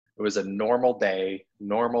It was a normal day,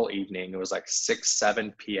 normal evening. It was like 6,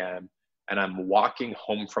 7 p.m. And I'm walking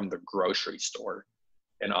home from the grocery store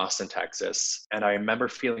in Austin, Texas. And I remember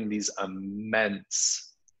feeling these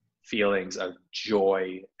immense feelings of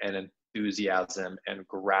joy and enthusiasm and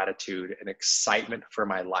gratitude and excitement for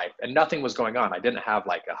my life. And nothing was going on. I didn't have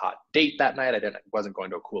like a hot date that night. Wasn't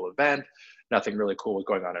going to a cool event. Nothing really cool was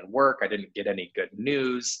going on in work. I didn't get any good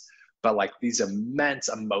news, but like these immense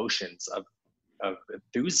emotions of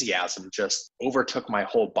enthusiasm just overtook my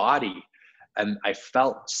whole body. And I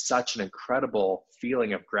felt such an incredible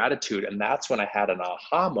feeling of gratitude. And that's when I had an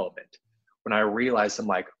aha moment, when I realized I'm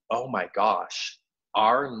like, oh my gosh,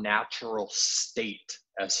 our natural state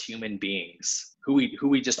as human beings, who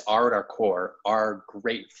we just are at our core, are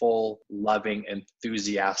grateful, loving,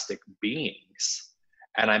 enthusiastic beings.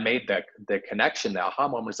 And I made the connection. The aha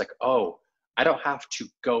moment is like, oh, I don't have to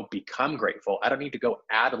go become grateful. I don't need to go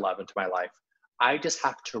add love into my life. I just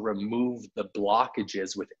have to remove the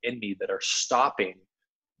blockages within me that are stopping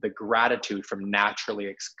the gratitude from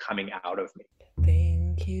naturally coming out of me.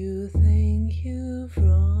 Thank you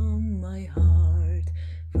from my heart,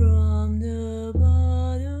 from the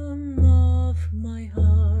bottom of my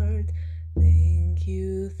heart. Thank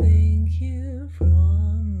you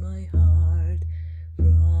from my heart,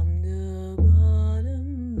 from the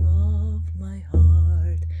bottom of my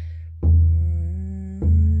heart.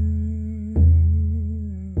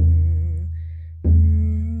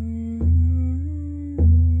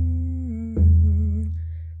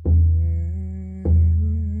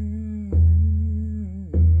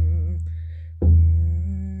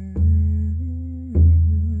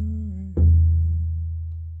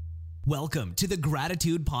 Welcome to the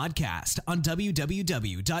Gratitude Podcast on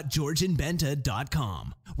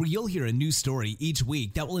www.georgianbenta.com, where you'll hear a new story each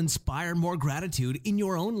week that will inspire more gratitude in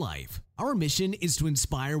your own life. Our mission is to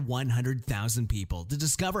inspire 100,000 people to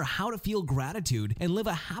discover how to feel gratitude and live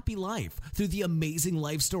a happy life through the amazing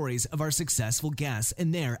life stories of our successful guests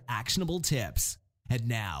and their actionable tips. And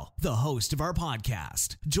now, the host of our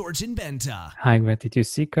podcast, Georgian Benta. Hi, Gratitude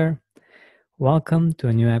Seeker. Welcome to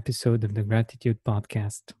a new episode of the Gratitude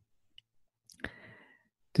Podcast.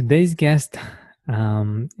 Today's guest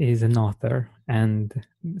is an author and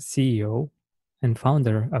CEO and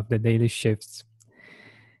founder of The Daily Shifts,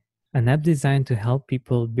 an app designed to help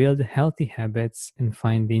people build healthy habits and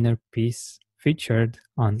find inner peace, featured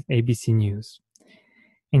on ABC News.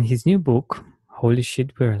 In his new book, Holy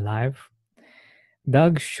Shit, We're Alive,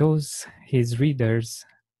 Doug shows his readers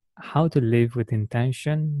how to live with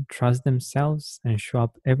intention, trust themselves, and show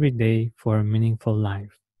up every day for a meaningful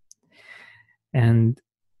life. And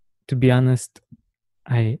to be honest,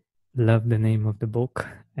 I love the name of the book,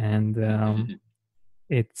 and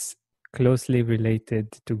it's closely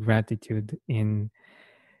related to gratitude in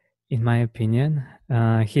my opinion.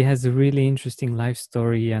 He has a really interesting life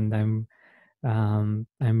story, and I'm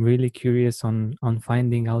really curious on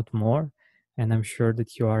finding out more, and I'm sure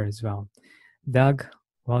that you are as well. Doug,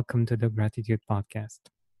 welcome to the Gratitude Podcast.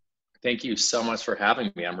 Thank you so much for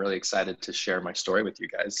having me. I'm really excited to share my story with you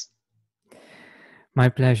guys. My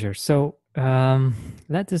pleasure. So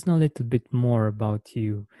let us know a little bit more about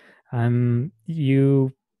you.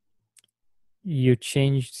 You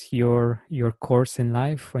changed your course in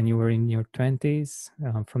life when you were in your 20s,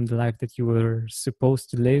 from the life that you were supposed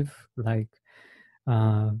to live. Like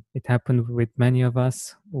it happened with many of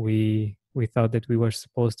us. We thought that we were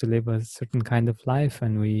supposed to live a certain kind of life,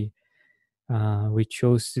 and we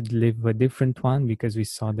chose to live a different one because we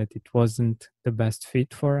saw that it wasn't the best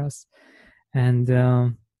fit for us. And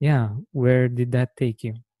where did that take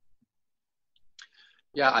you?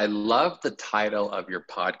 Yeah, I love the title of your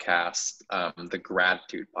podcast, the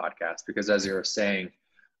Gratitude Podcast, because as you were saying,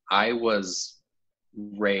 I was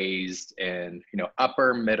raised in,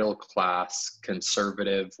 upper middle class,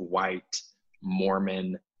 conservative, white,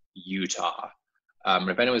 Mormon Utah.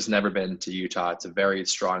 If anyone's never been to Utah, it's a very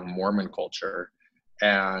strong Mormon culture,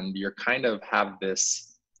 and you're kind of have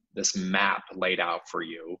this map laid out for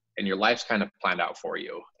you, and your life's kind of planned out for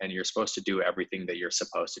you, and you're supposed to do everything that you're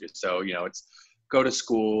supposed to do. So, it's go to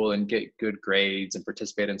school and get good grades and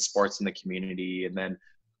participate in sports in the community. And then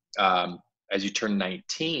as you turn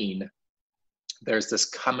 19, there's this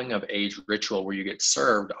coming of age ritual where you get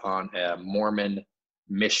served on a Mormon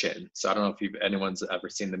mission. So I don't know if anyone's ever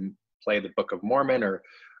seen them play the Book of Mormon or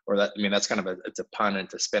that, that's kind of it's a pun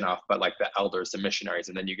and a spinoff, but like the elders, the missionaries,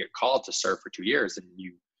 and then you get called to serve for 2 years, and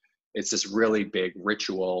it's this really big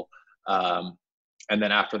ritual. And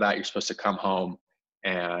then after that, you're supposed to come home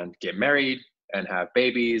and get married and have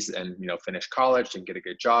babies and, finish college and get a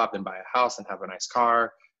good job and buy a house and have a nice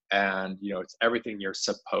car. And, it's everything you're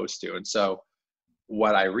supposed to. And so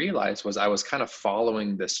what I realized was I was kind of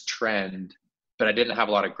following this trend, but I didn't have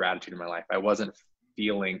a lot of gratitude in my life. I wasn't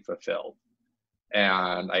feeling fulfilled,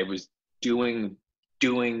 and I was doing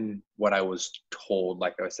what I was told,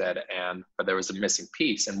 like I said, but there was a missing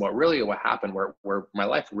piece. And what happened, where my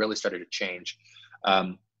life really started to change,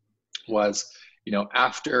 was,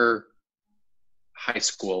 after high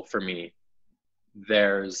school for me,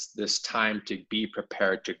 there's this time to be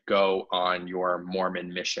prepared to go on your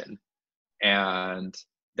Mormon mission. And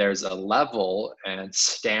there's a level and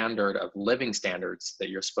standard of living standards that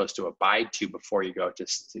you're supposed to abide to before you go,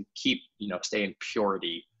 just to keep, stay in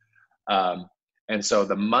purity. And so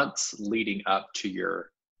the months leading up to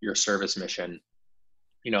your service mission,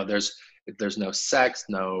 there's no sex,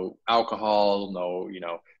 no alcohol,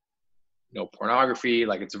 no pornography.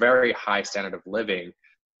 Like, it's a very high standard of living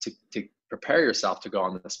to prepare yourself to go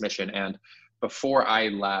on this mission. And before I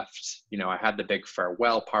left, I had the big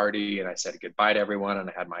farewell party, and I said goodbye to everyone, and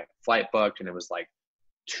I had my flight booked, and it was like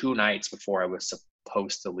 2 nights before I was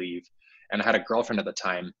supposed to leave. And I had a girlfriend at the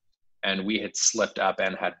time, and we had slipped up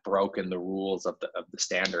and had broken the rules of the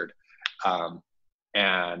standard.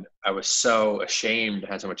 And I was so ashamed,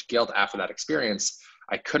 had so much guilt after that experience.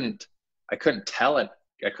 I couldn't tell it.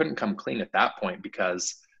 I couldn't come clean at that point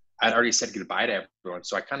because I'd already said goodbye to everyone.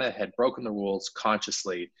 So I kind of had broken the rules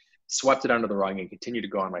consciously, swept it under the rug, and continued to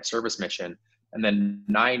go on my service mission. And then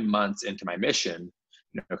 9 months into my mission,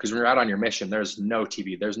 because when you're out on your mission, there's no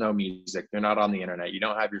TV, there's no music, you're not on the internet, you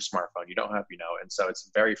don't have your smartphone, you don't have, and so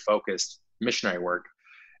it's very focused missionary work.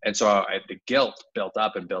 And so the guilt built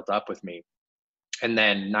up with me. And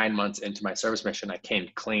then 9 months into my service mission, I came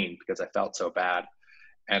clean because I felt so bad.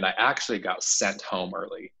 And I actually got sent home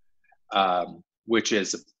early, which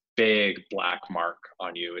is a big black mark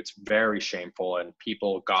on you. It's very shameful, and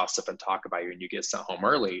people gossip and talk about you, and you get sent home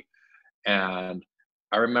early. And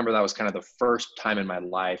I remember that was kind of the first time in my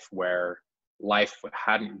life where life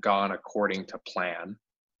hadn't gone according to plan.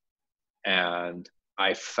 And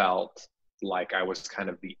I felt like I was kind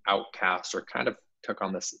of the outcast, or kind of took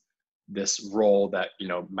on this role that,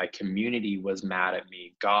 my community was mad at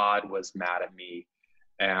me, God was mad at me,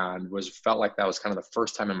 and felt like that was kind of the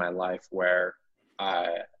first time in my life where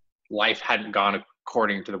life hadn't gone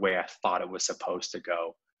according to the way I thought it was supposed to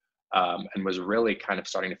go. And was really kind of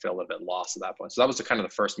starting to feel a little bit lost at that point. So that was kind of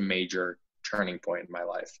the first major turning point in my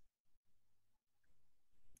life.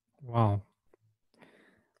 Wow.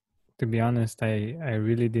 To be honest, I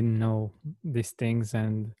really didn't know these things,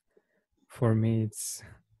 and for me, it's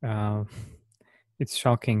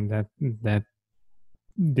shocking that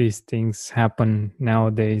these things happen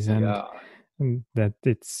nowadays, and that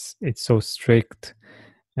it's so strict.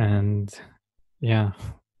 And yeah,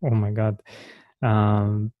 oh my God.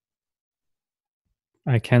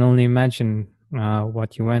 I can only imagine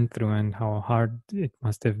what you went through and how hard it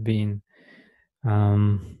must have been.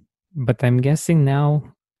 But I'm guessing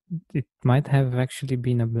now it might have actually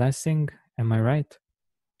been a blessing. Am I right?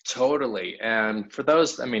 Totally. And for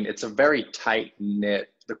those, it's a very tight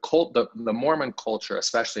knit, the Mormon culture,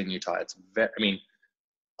 especially in Utah, it's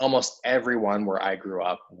almost everyone where I grew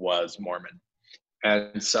up was Mormon.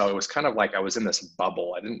 And so it was kind of like I was in this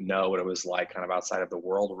bubble. I didn't know what it was like kind of outside of the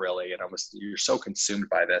world, really. And you're so consumed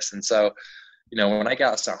by this. And so, when I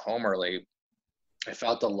got sent home early, I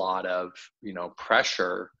felt a lot of,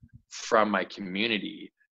 pressure from my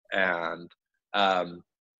community. And while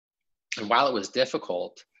it was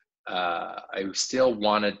difficult, I still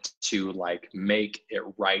wanted to make it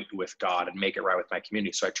right with God and make it right with my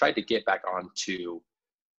community. So I tried to get back onto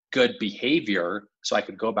good behavior so I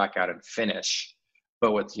could go back out and finish.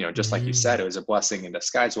 But with, just like you said, it was a blessing in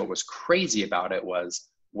disguise. What was crazy about it was,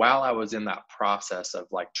 while I was in that process of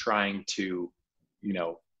trying to,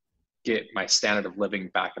 get my standard of living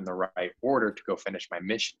back in the right order to go finish my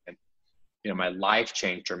mission, my life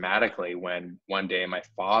changed dramatically when one day my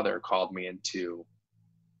father called me into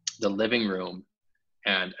the living room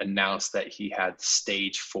and announced that he had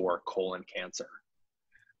stage 4 colon cancer,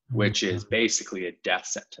 which is basically a death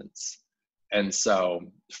sentence. And so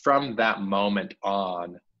from that moment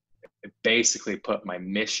on, it basically put my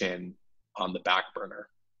mission on the back burner.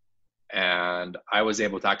 And I was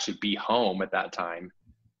able to actually be home at that time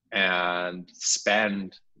and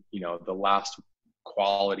spend, the last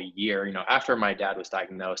quality year, after my dad was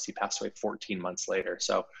diagnosed. He passed away 14 months later.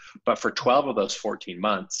 So, but for 12 of those 14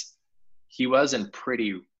 months, he was in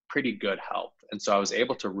pretty good health. And so I was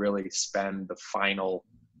able to really spend the final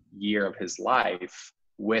year of his life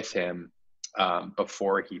with him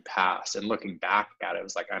before he passed. And looking back at it, it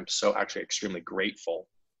was like, I'm so actually extremely grateful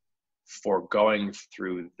for going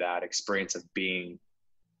through that experience of being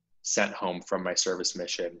sent home from my service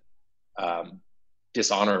mission,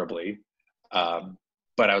 dishonorably.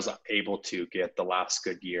 But I was able to get the last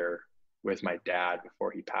good year with my dad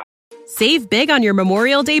before he passed. Save big on your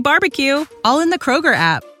Memorial Day barbecue, all in the Kroger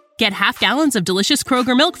app. Get half gallons of delicious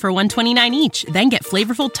Kroger milk for $1.29 each. Then get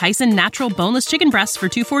flavorful Tyson natural boneless chicken breasts for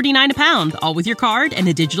 $2.49 a pound, all with your card and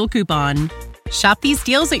a digital coupon. Shop these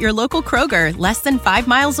deals at your local Kroger, less than 5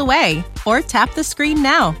 miles away. Or tap the screen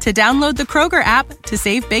now to download the Kroger app to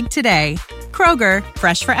save big today. Kroger,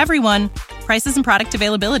 fresh for everyone. Prices and product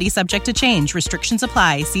availability subject to change. Restrictions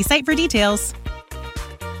apply. See site for details.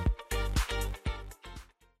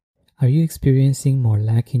 Are you experiencing more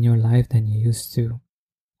lack in your life than you used to?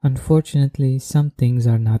 Unfortunately, some things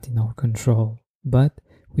are not in our control, but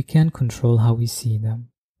we can control how we see them.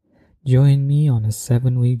 Join me on a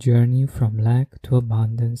 7-week journey from lack to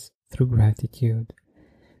abundance through gratitude.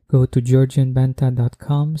 Go to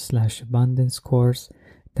georgianbenta.com/abundance course.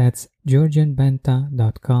 That's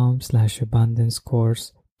georgianbenta.com/abundance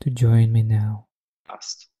course to join me now.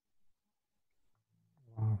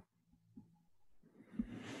 Wow.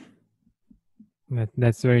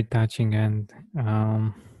 That's very touching, and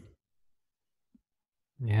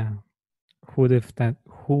yeah, who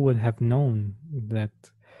would have known that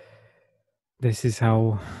this is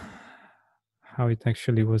how it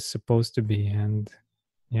actually was supposed to be? And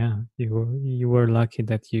yeah, you were lucky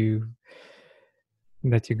that you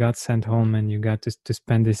got sent home and you got to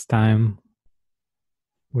spend this time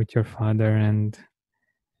with your father. And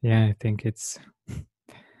yeah, I think it's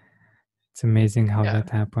amazing how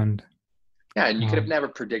that happened. Yeah, and you could have never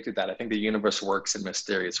predicted that. I think the universe works in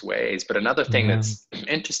mysterious ways. But another thing that's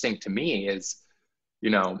interesting to me is,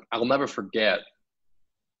 I'll never forget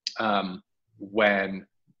when,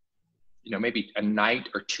 maybe a night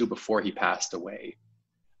or two before he passed away,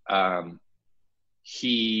 I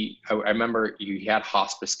remember he had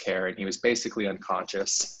hospice care and he was basically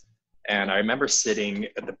unconscious. And I remember sitting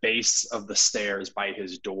at the base of the stairs by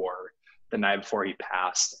his door the night before he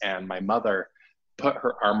passed, and my mother put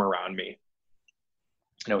her arm around me.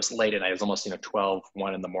 And it was late at night, it was almost 12,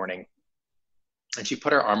 1 in the morning. And she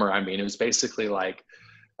put her arm around me, and it was basically like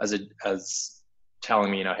as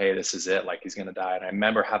telling me, hey, this is it, like he's gonna die. And I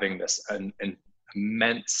remember having this an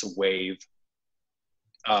immense wave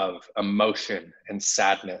of emotion and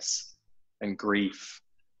sadness and grief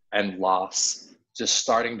and loss just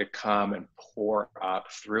starting to come and pour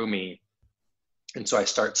up through me. And so I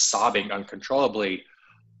start sobbing uncontrollably,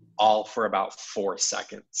 all for about 4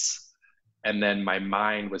 seconds. And then my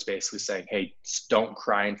mind was basically saying, hey, don't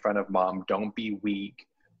cry in front of mom. Don't be weak.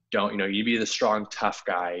 Don't, you be the strong, tough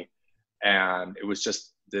guy. And it was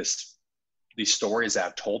just these stories that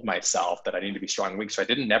I've told myself that I need to be strong and weak. So I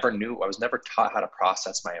was never taught how to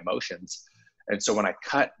process my emotions. And so when I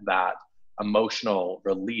cut that emotional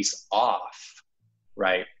release off,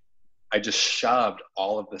 right, I just shoved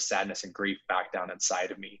all of the sadness and grief back down inside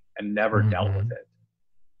of me and never dealt with it.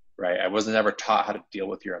 Right. I wasn't ever taught how to deal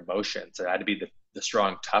with your emotions. I had to be the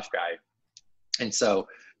strong, tough guy. And so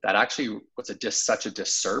that actually was such a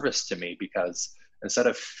disservice to me, because instead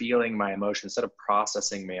of feeling my emotions, instead of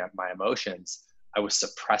processing my emotions, I was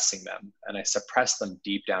suppressing them, and I suppressed them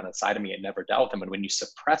deep down inside of me and never dealt with them. And when you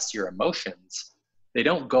suppress your emotions, they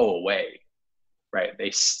don't go away, right?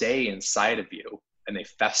 They stay inside of you and they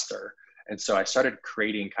fester. And so I started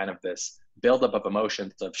creating kind of this buildup of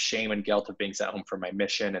emotions of shame and guilt of being sent home from my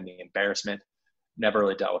mission, and the embarrassment. Never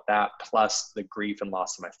really dealt with that. Plus the grief and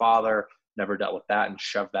loss of my father, never dealt with that, and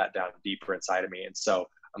shoved that down deeper inside of me. And so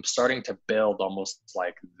I'm starting to build almost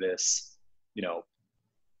like this,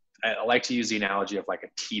 I like to use the analogy of like a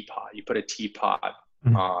teapot. You put a teapot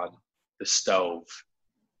on the stove,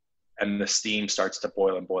 and the steam starts to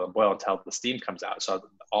boil and boil and boil until the steam comes out. So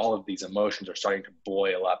all of these emotions are starting to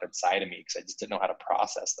boil up inside of me because I just didn't know how to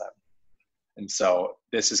process them. And so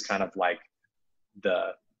this is kind of like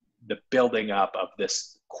the building up of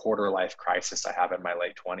this quarter life crisis I have in my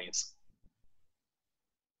late 20s.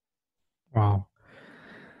 Wow.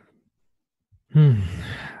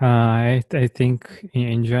 I think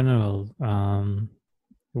in general,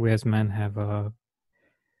 we as men have a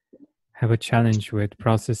challenge with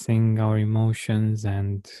processing our emotions,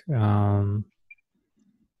 and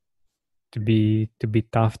to be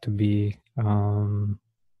tough, to be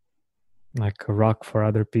like a rock for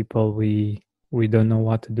other people. We don't know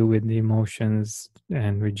what to do with the emotions,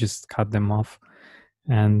 and we just cut them off.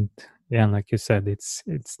 And yeah, like you said, it's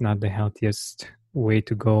not the healthiest way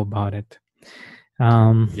to go about it.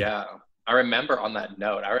 Yeah, I remember on that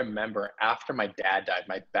note, after my dad died,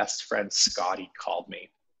 my best friend Scotty called me,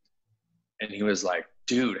 and he was like,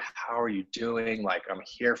 dude, how are you doing? Like, I'm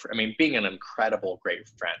here being an incredible, great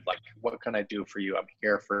friend. Like, what can I do for you? I'm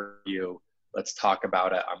here for you. Let's talk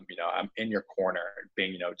about it. I'm in your corner,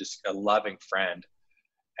 being, just a loving friend.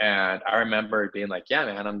 And I remember being like, yeah,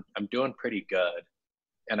 man, I'm doing pretty good.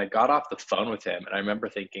 And I got off the phone with him, and I remember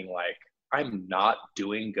thinking like, I'm not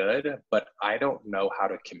doing good, but I don't know how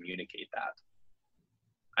to communicate that.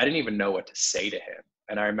 I didn't even know what to say to him.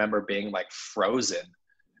 And I remember being like frozen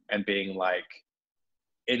and being like,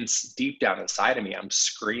 deep down inside of me, I'm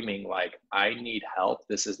screaming like, I need help.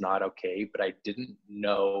 This is not okay. But I didn't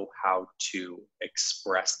know how to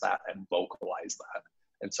express that and vocalize that.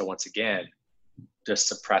 And so once again, just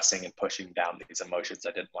suppressing and pushing down these emotions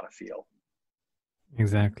I didn't want to feel.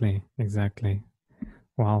 Exactly.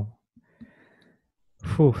 Wow.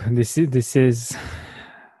 Whew, this is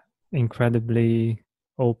incredibly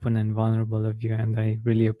open and vulnerable of you, and I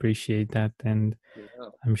really appreciate that. And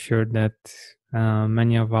I'm sure that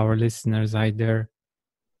many of our listeners either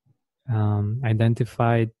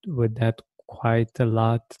identified with that quite a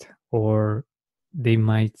lot, or they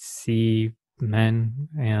might see men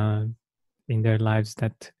in their lives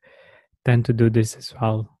that tend to do this as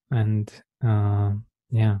well. And I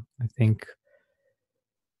think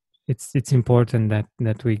it's important that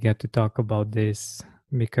we get to talk about this,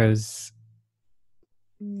 because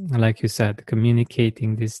like you said,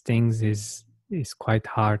 communicating these things is quite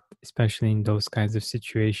hard, especially in those kinds of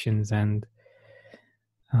situations. And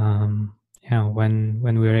when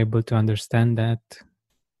we're able to understand that,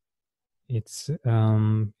 it's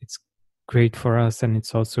great for us, and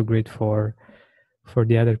it's also great for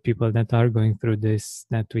the other people that are going through this,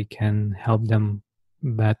 that we can help them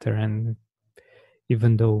better. And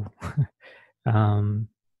even though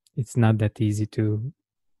it's not that easy to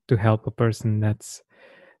help a person that's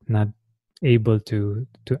not able to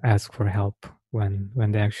ask for help when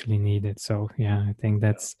they actually need it. So I think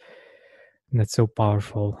that's so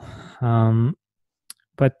powerful.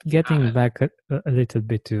 But getting back a little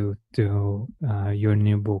bit to your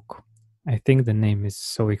new book, I think the name is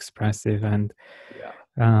so expressive. And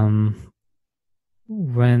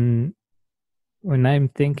when I'm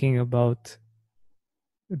thinking about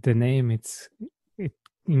the name, it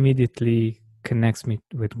immediately connects me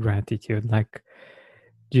with gratitude, like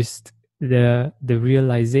just the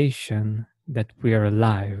realization that we are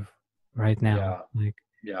alive right now.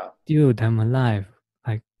 Dude, I'm alive.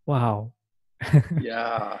 Like, wow.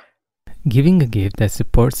 Yeah. Giving a gift that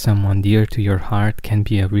supports someone dear to your heart can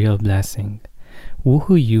be a real blessing.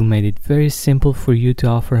 Woohoo You made it very simple for you to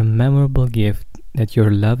offer a memorable gift that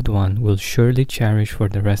your loved one will surely cherish for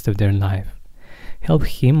the rest of their life. Help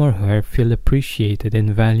him or her feel appreciated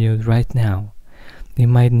and valued right now. They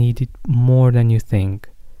might need it more than you think.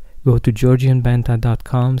 Go to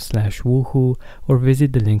georgianbanta.com/woohoo or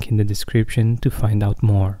visit the link in the description to find out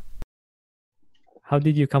more. How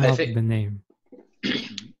did you come up with the name?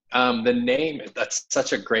 The name, that's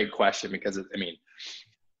such a great question, because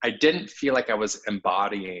I didn't feel like I was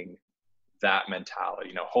embodying that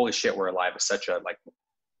mentality. Holy shit, we're alive is such a like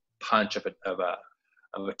punch of a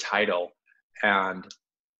title. And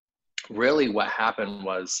really what happened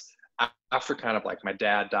was, after kind of like my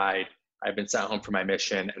dad died, I've been sent home for my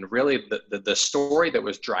mission. And really the story that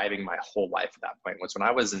was driving my whole life at that point was when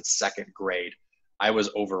I was in second grade, I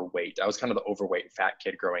was overweight. I was kind of the overweight fat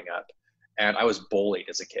kid growing up. And I was bullied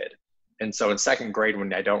as a kid. And so in second grade,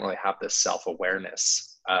 when I don't really have this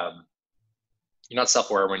self-awareness, you're not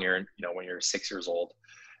self-aware when you're 6 years old.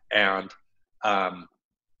 And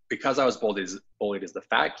because I was bullied as the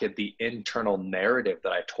fat kid, the internal narrative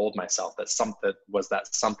that I told myself that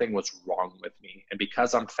something was wrong with me. And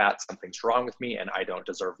because I'm fat, something's wrong with me and I don't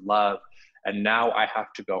deserve love. And now I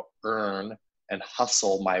have to go earn and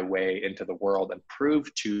hustle my way into the world and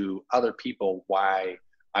prove to other people why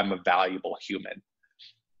I'm a valuable human.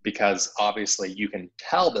 Because obviously you can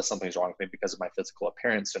tell that something's wrong with me because of my physical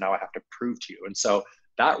appearance. So now I have to prove to you. And so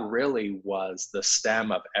that really was the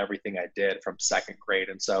stem of everything I did from second grade.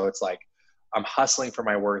 And so it's like, I'm hustling for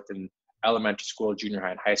my worth in elementary school, junior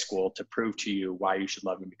high, and high school to prove to you why you should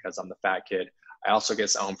love me, because I'm the fat kid. I also get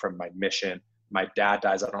sent home from my mission. My dad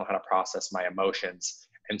dies. I don't know how to process my emotions.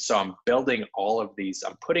 And so I'm building all of these,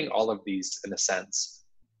 I'm putting all of these, in a sense,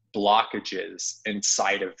 blockages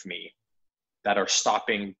inside of me that are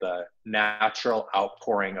stopping the natural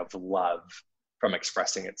outpouring of love from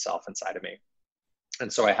expressing itself inside of me.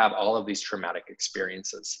 And so I have all of these traumatic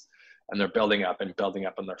experiences, and they're building up and building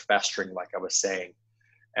up, and they're festering, like I was saying.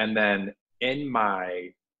 And then in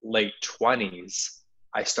my late 20s,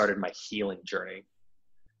 I started my healing journey.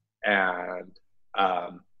 And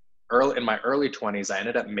in my early 20s, I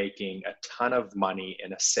ended up making a ton of money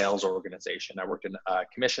in a sales organization. I worked in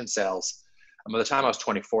commission sales. And by the time I was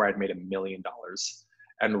 24, I'd made $1 million.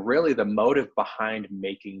 And really the motive behind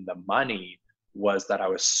making the money was that I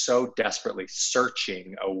was so desperately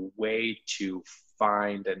searching a way to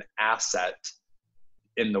find an asset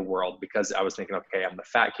in the world, because I was thinking, okay, I'm the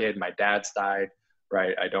fat kid, my dad's died,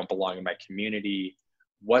 right? I don't belong in my community.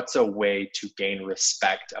 What's a way to gain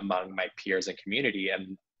respect among my peers and community?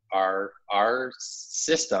 And our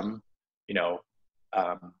system, you know,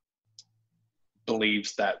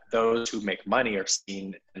 believes that those who make money are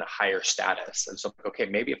seen in a higher status. And so, okay,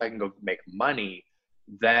 maybe if I can go make money,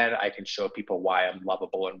 then I can show people why I'm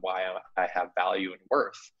lovable and why I have value and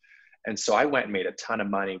worth. And so I went and made a ton of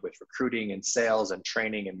money with recruiting and sales and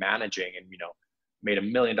training and managing, and, you know, made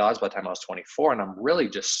 $1 million by the time I was 24. And I'm really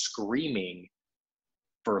just screaming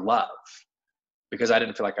for love because I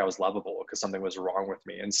didn't feel like I was lovable, because something was wrong with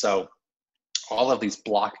me. And so all of these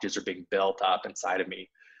blockages are being built up inside of me.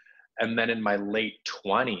 And then in my late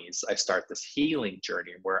 20s, I start this healing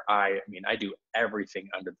journey where I do everything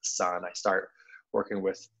under the sun. I start working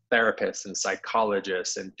with therapists and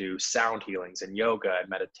psychologists and do sound healings and yoga and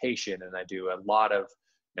meditation. And I do a lot of,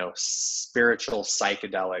 you know, spiritual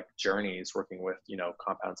psychedelic journeys, working with, you know,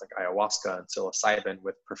 compounds like ayahuasca and psilocybin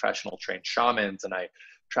with professional trained shamans. And I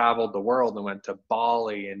traveled the world and went to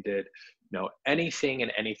Bali and did, you know, anything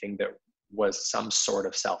and anything that was some sort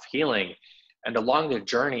of self-healing. And along the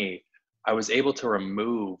journey, I was able to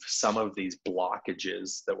remove some of these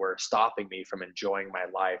blockages that were stopping me from enjoying my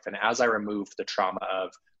life. And as I removed the trauma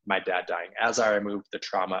of my dad dying, as I removed the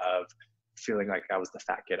trauma of feeling like I was the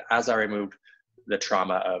fat kid, as I removed the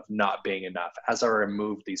trauma of not being enough, as I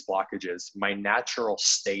removed these blockages, my natural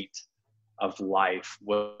state of life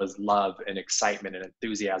was love and excitement and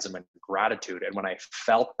enthusiasm and gratitude. And when I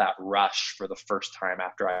felt that rush for the first time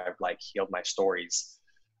after I've like healed my stories,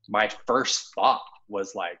 my first thought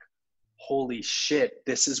was like, holy shit,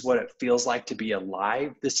 this is what it feels like to be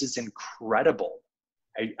alive. This is incredible.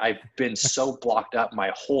 I've been so blocked up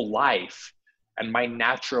my whole life, and my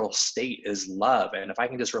natural state is love. And if I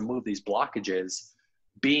can just remove these blockages,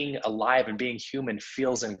 being alive and being human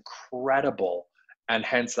feels incredible. And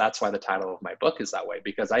hence, that's why the title of my book is that way,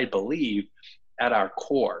 because I believe at our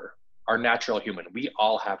core, our natural human, we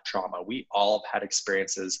all have trauma. We all have had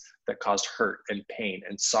experiences that caused hurt and pain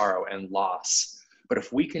and sorrow and loss. But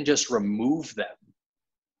if we can just remove them,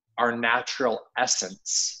 our natural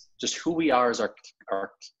essence, just who we are as our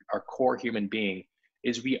core human being,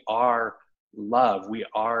 is we are love, we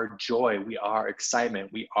are joy, we are excitement,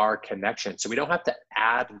 we are connection. So we don't have to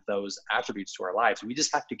add those attributes to our lives. We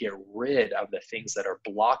just have to get rid of the things that are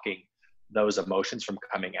blocking those emotions from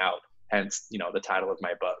coming out. Hence, you know, the title of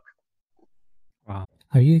my book. Wow.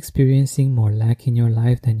 Are you experiencing more lack in your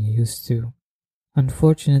life than you used to?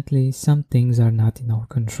 Unfortunately, some things are not in our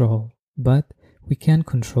control, but we can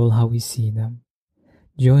control how we see them.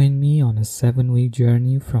 Join me on a 7-week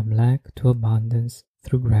journey from lack to abundance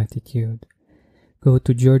through gratitude. Go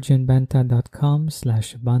to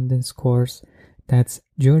georgianbenta.com/abundance course. That's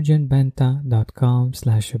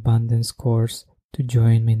georgianbenta.com/abundance course to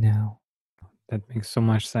join me now. That makes so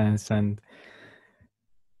much sense. And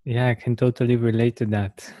yeah, I can totally relate to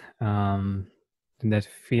that. To that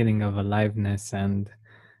feeling of aliveness and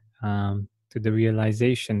to the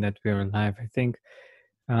realization that we're alive. I think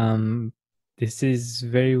this is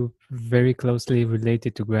very, very closely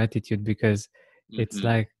related to gratitude, because it's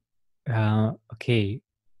like, okay,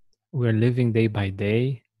 we're living day by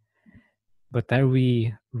day, but are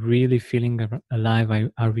we really feeling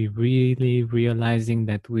alive? Are we really realizing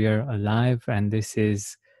that we are alive and this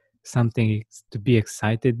is something to be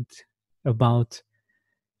excited about?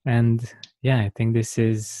 And yeah, I think this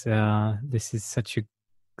is such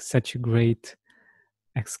a great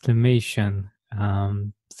exclamation,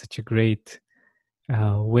 such a great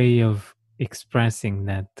way of expressing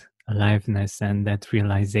that aliveness and that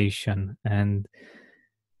realization. And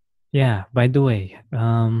yeah, by the way,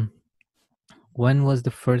 when was the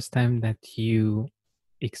first time that you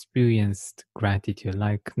experienced gratitude?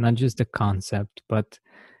 Like, not just the concept, but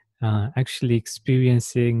actually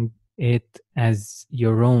experiencing it as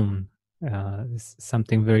your own,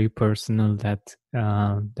 something very personal that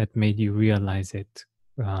made you realize it.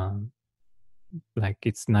 Like,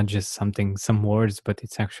 it's not just some words, but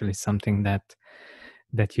it's actually something that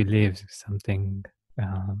you live, something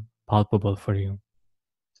palpable for you.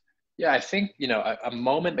 Yeah, I think, you know, a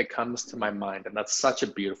moment that comes to my mind, and that's such a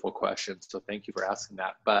beautiful question, so thank you for asking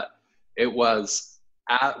that. But it was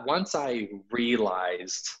once I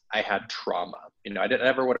realized I had trauma. You know, I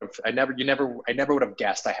never would have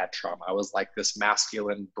guessed I had trauma. I was like this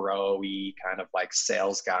masculine, bro-y kind of like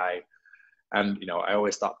sales guy, and you know, I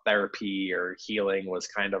always thought therapy or healing was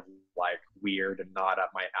kind of like weird and not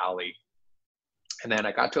up my alley. And then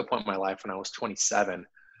I got to a point in my life when I was 27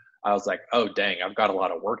 I was like, oh, dang, I've got a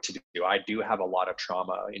lot of work to do. I do have a lot of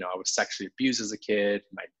trauma. You know, I was sexually abused as a kid.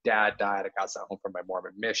 My dad died. I got sent home from my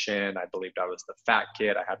Mormon mission. I believed I was the fat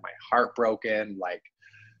kid. I had my heart broken. Like,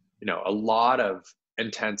 you know, a lot of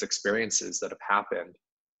intense experiences that have happened.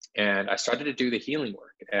 And I started to do the healing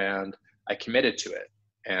work and I committed to it.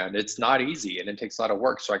 And it's not easy and it takes a lot of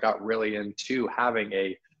work. So I got really into having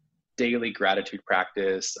a daily gratitude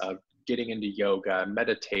practice of getting into yoga,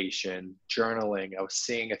 meditation, journaling. I was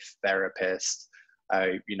seeing a therapist.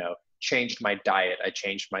 I, you know, changed my diet. I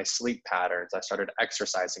changed my sleep patterns. I started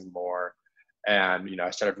exercising more. And, you know,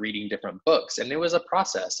 I started reading different books. And it was a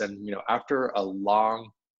process. And, you know, after a long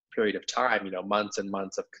period of time, you know, months and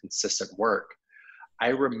months of consistent work, I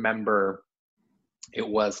remember it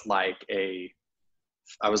was like I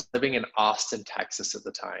was living in Austin, Texas at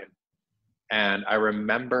the time. And I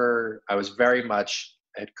remember I was very much,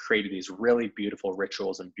 had created these really beautiful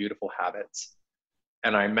rituals and beautiful habits.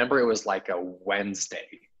 And I remember it was like a Wednesday.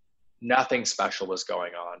 Nothing special was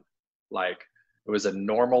going on. Like it was a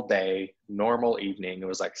normal day, normal evening. It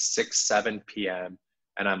was like 6, 7 p.m.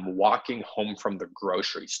 And I'm walking home from the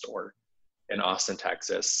grocery store in Austin,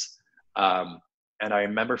 Texas. And I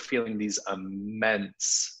remember feeling these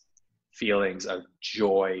immense feelings of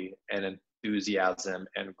joy and enthusiasm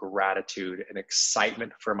and gratitude and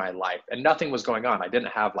excitement for my life. And nothing was going on. I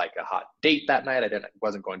didn't have like a hot date that night.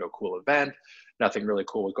 Wasn't going to a cool event. Nothing really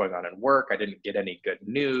cool was going on in work. I didn't get any good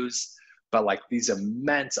news, but like these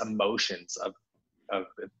immense emotions of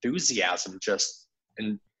enthusiasm just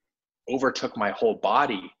overtook my whole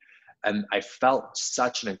body. And I felt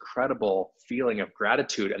such an incredible feeling of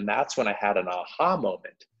gratitude. And that's when I had an aha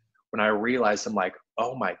moment, when I realized I'm like,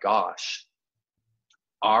 oh my gosh,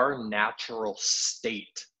 our natural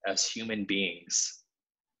state as human beings,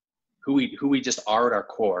 who we just are at our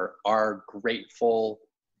core, are grateful,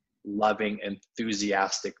 loving,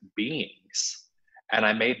 enthusiastic beings. And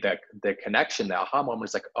I made the connection, the aha moment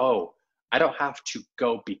was like, oh, I don't have to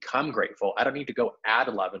go become grateful. I don't need to go add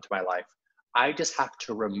love into my life. I just have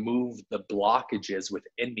to remove the blockages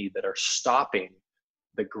within me that are stopping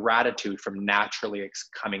the gratitude from naturally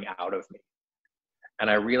coming out of me. And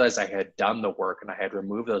I realized I had done the work and I had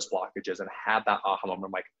removed those blockages and had that aha moment.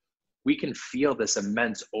 I'm like, we can feel this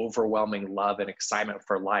immense, overwhelming love and excitement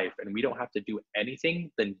for life. And we don't have to do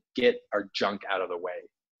anything than get our junk out of the way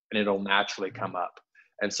and it'll naturally come up.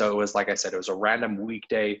 And so it was, like I said, it was a random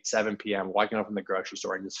weekday, 7 p.m., walking up from the grocery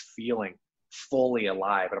store and just feeling fully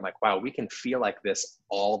alive. And I'm like, wow, we can feel like this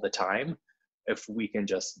all the time if we can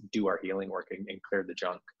just do our healing work and clear the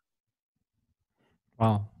junk.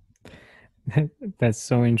 Wow. That's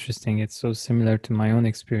so interesting. It's so similar to my own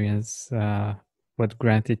experience with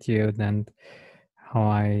gratitude and how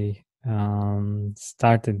I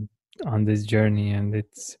started on this journey. And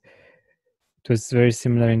it was very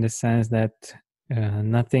similar in the sense that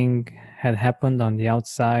nothing had happened on the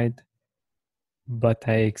outside, but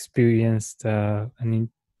I experienced an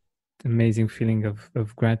amazing feeling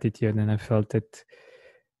of gratitude, and I felt it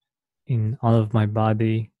in all of my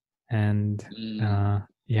body. And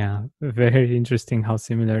yeah, very interesting how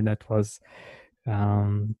similar that was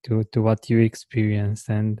to what you experienced.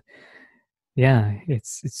 And yeah,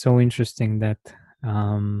 it's so interesting that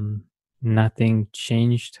nothing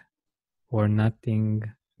changed or nothing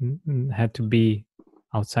had to be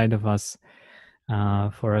outside of us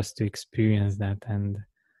for us to experience that. And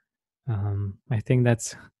I think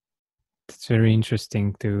that's very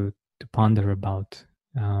interesting to ponder about,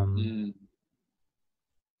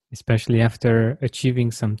 especially after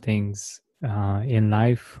achieving some things in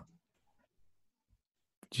life.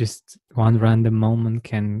 Just one random moment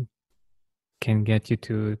can get you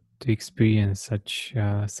to experience such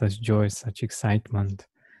joy, such excitement.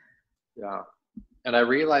 Yeah. And I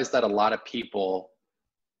realized that a lot of people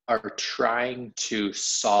are trying to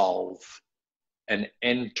solve an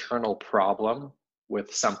internal problem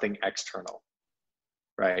with something external,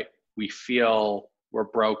 right? We feel we're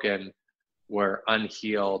broken, we're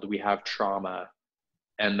unhealed, we have trauma.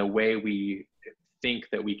 And the way we think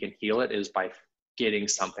that we can heal it is by getting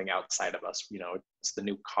something outside of us. You know, it's the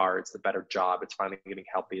new car, it's the better job, it's finally getting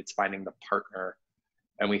healthy, it's finding the partner.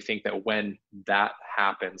 And we think that when that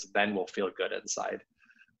happens, then we'll feel good inside.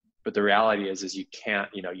 But the reality is you can't,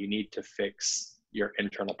 you know, you need to fix your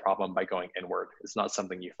internal problem by going inward. It's not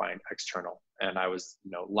something you find external. And I was,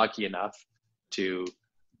 you know, lucky enough to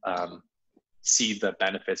see the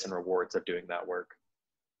benefits and rewards of doing that work.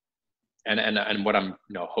 And what I'm,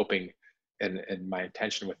 you know, hoping and my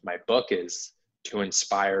intention with my book is to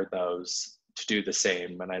inspire those to do the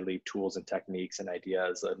same. And I leave tools and techniques and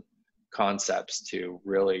ideas and concepts to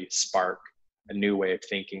really spark a new way of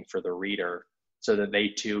thinking for the reader so that they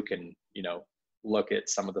too can, look at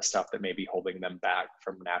some of the stuff that may be holding them back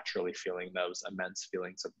from naturally feeling those immense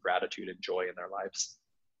feelings of gratitude and joy in their lives.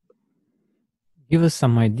 Give us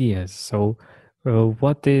some ideas. So,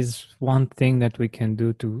 what is one thing that we can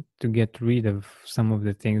do to get rid of some of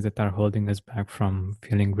the things that are holding us back from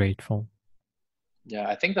feeling grateful? Yeah,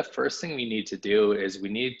 I think the first thing we need to do is we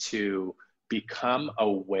need to become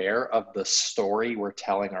aware of the story we're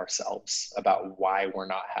telling ourselves about why we're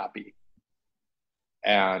not happy.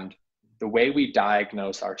 And the way we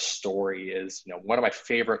diagnose our story is, one of my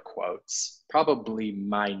favorite quotes, probably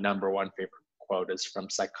my number one favorite quote, is from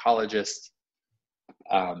psychologist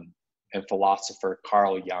and philosopher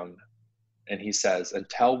Carl Jung. And he says,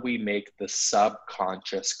 until we make the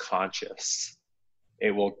subconscious conscious,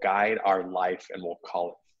 it will guide our life and we'll call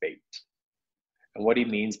it fate. And what he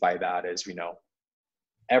means by that is,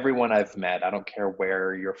 everyone I've met, I don't care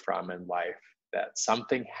where you're from in life, that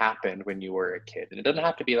something happened when you were a kid. And it doesn't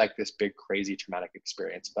have to be like this big, crazy, traumatic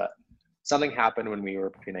experience, but something happened when we were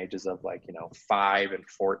between ages of 5 and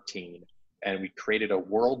 14. And we created a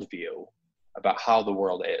worldview about how the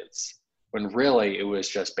world is, when really it was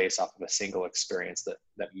just based off of a single experience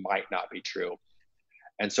that might not be true.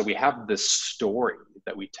 And so we have this story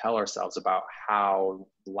that we tell ourselves about how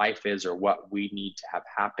life is or what we need to have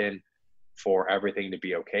happen for everything to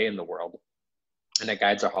be okay in the world. And it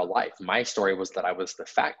guides our whole life. My story was that I was the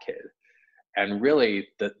fat kid. And really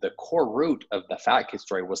the core root of the fat kid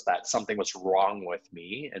story was that something was wrong with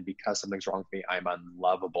me. And because something's wrong with me, I'm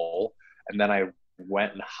unlovable. And then I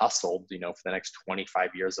went and hustled, for the next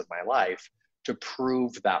 25 years of my life to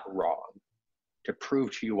prove that wrong, to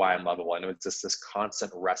prove to you why I'm lovable. And it was just this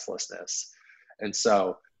constant restlessness. And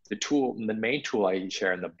so the main tool I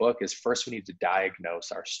share in the book is, first we need to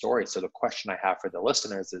diagnose our story. So the question I have for the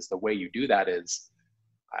listeners is, the way you do that is,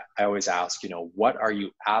 I always ask,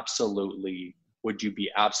 would you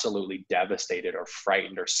be absolutely devastated or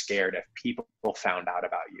frightened or scared if people found out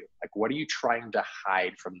about you? Like, what are you trying to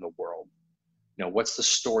hide from the world? What's the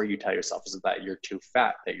story you tell yourself? Is it that you're too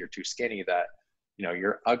fat, that you're too skinny, that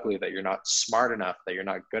you're ugly, that you're not smart enough, that you're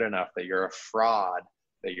not good enough, that you're a fraud,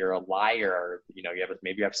 that you're a liar,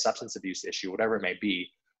 maybe you have substance abuse issue, whatever it may be?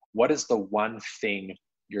 What is the one thing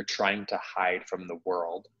you're trying to hide from the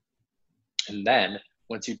world? And then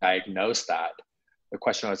once you diagnose that, the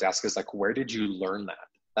question I always ask is where did you learn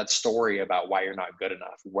that story about why you're not good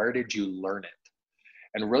enough? Where did you learn it?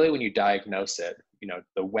 And really, when you diagnose it,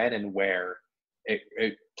 the when and where,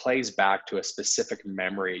 it plays back to a specific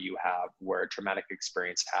memory you have where a traumatic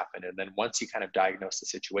experience happened. And then once you kind of diagnose the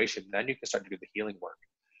situation, then you can start to do the healing work.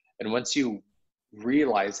 And once you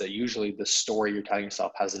realize that usually the story you're telling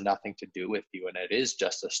yourself has nothing to do with you and it is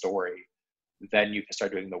just a story, then you can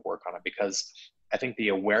start doing the work on it. Because I think the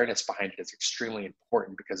awareness behind it is extremely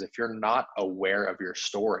important, because if you're not aware of your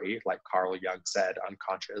story, like Carl Jung said,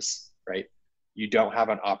 unconscious, right? You don't have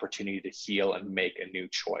an opportunity to heal and make a new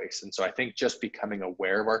choice. And so I think just becoming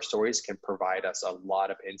aware of our stories can provide us a lot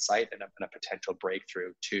of insight and a potential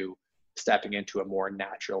breakthrough to stepping into a more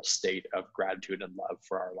natural state of gratitude and love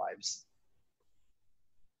for our lives.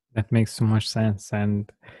 That makes so much sense. And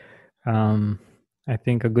I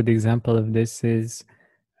think a good example of this is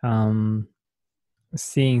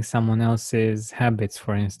seeing someone else's habits,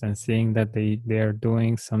 for instance, seeing that they are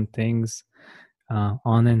doing some things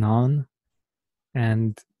on and on,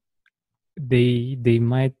 and they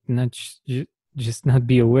might not just not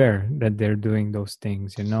be aware that they're doing those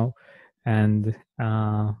things, and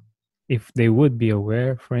if they would be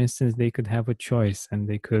aware, for instance, they could have a choice and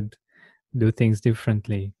they could do things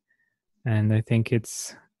differently. And I think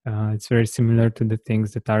it's very similar to the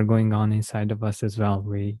things that are going on inside of us as well.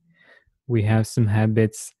 We have some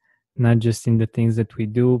habits, not just in the things that we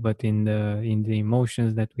do, but in the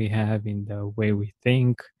emotions that we have, in the way we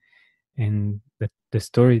think, in the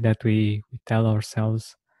story that we tell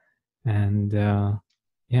ourselves. And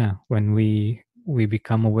when we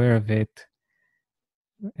become aware of it,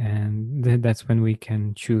 and that's when we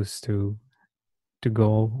can choose to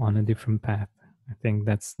go on a different path. I think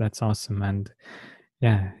that's awesome. And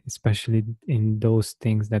especially in those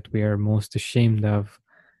things that we are most ashamed of,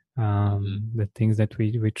 the things that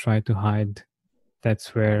we try to hide,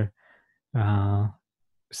 that's where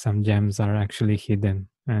some gems are actually hidden.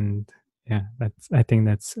 And I think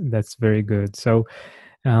that's very good. So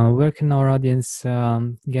where can our audience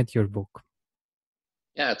get your book?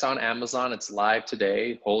 Yeah, it's on Amazon. It's live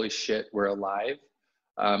today. Holy shit, we're alive.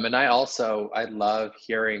 And I love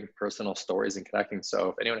hearing personal stories and connecting. So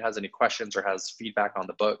if anyone has any questions or has feedback on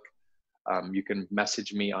the book, you can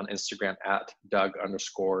message me on Instagram at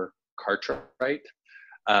Doug_Cartwright.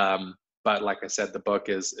 But like I said, the book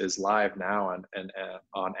is live now and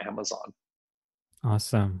on Amazon.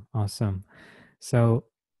 Awesome. Awesome. So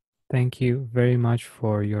thank you very much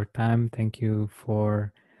for your time. Thank you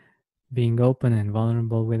for being open and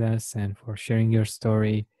vulnerable with us and for sharing your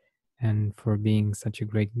story and for being such a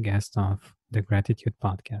great guest of the Gratitude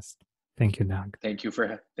Podcast. Thank you, Doug. Thank you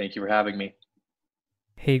for having me.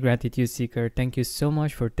 Hey, Gratitude Seeker, thank you so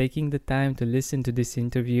much for taking the time to listen to this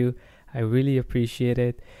interview. I really appreciate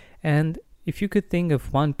it. And if you could think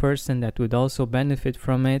of one person that would also benefit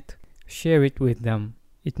from it, share it with them.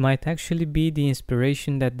 It might actually be the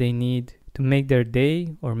inspiration that they need to make their day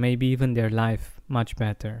or maybe even their life much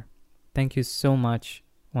better. Thank you so much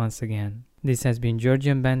once again. This has been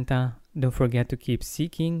Georgian Benta. Don't forget to keep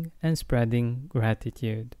seeking and spreading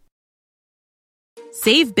gratitude.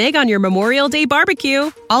 Save big on your Memorial Day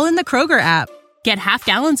barbecue, all in the Kroger app. Get half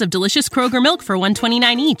gallons of delicious Kroger milk for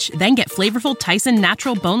 $1.29 each. Then get flavorful Tyson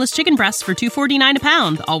natural boneless chicken breasts for $2.49 a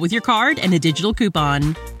pound, all with your card and a digital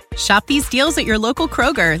coupon. Shop these deals at your local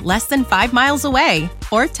Kroger, less than 5 miles away.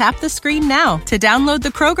 Or tap the screen now to download the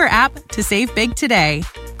Kroger app to save big today.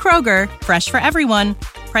 Kroger, fresh for everyone.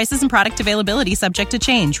 Prices and product availability subject to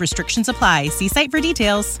change. Restrictions apply. See site for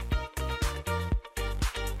details.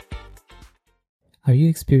 Are you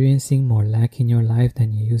experiencing more lack in your life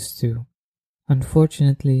than you used to?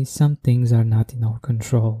 Unfortunately, some things are not in our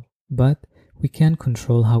control, but we can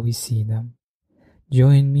control how we see them.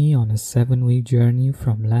 Join me on a 7-week journey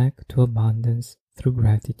from lack to abundance through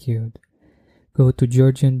gratitude. Go to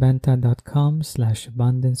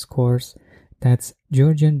georgianbenta.com/abundance course. That's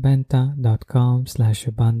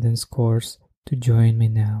georgianbenta.com/abundance course to join me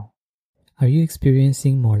now. Are you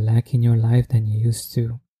experiencing more lack in your life than you used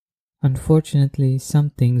to? Unfortunately, some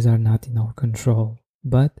things are not in our control,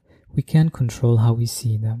 but we can control how we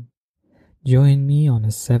see them. Join me on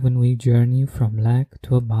a 7-week journey from lack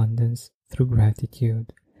to abundance through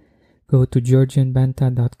gratitude. Go to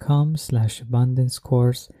georgianbenta.com/abundance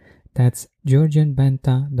course. That's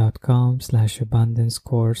georgianbenta.com/abundance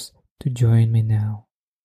course to join me now.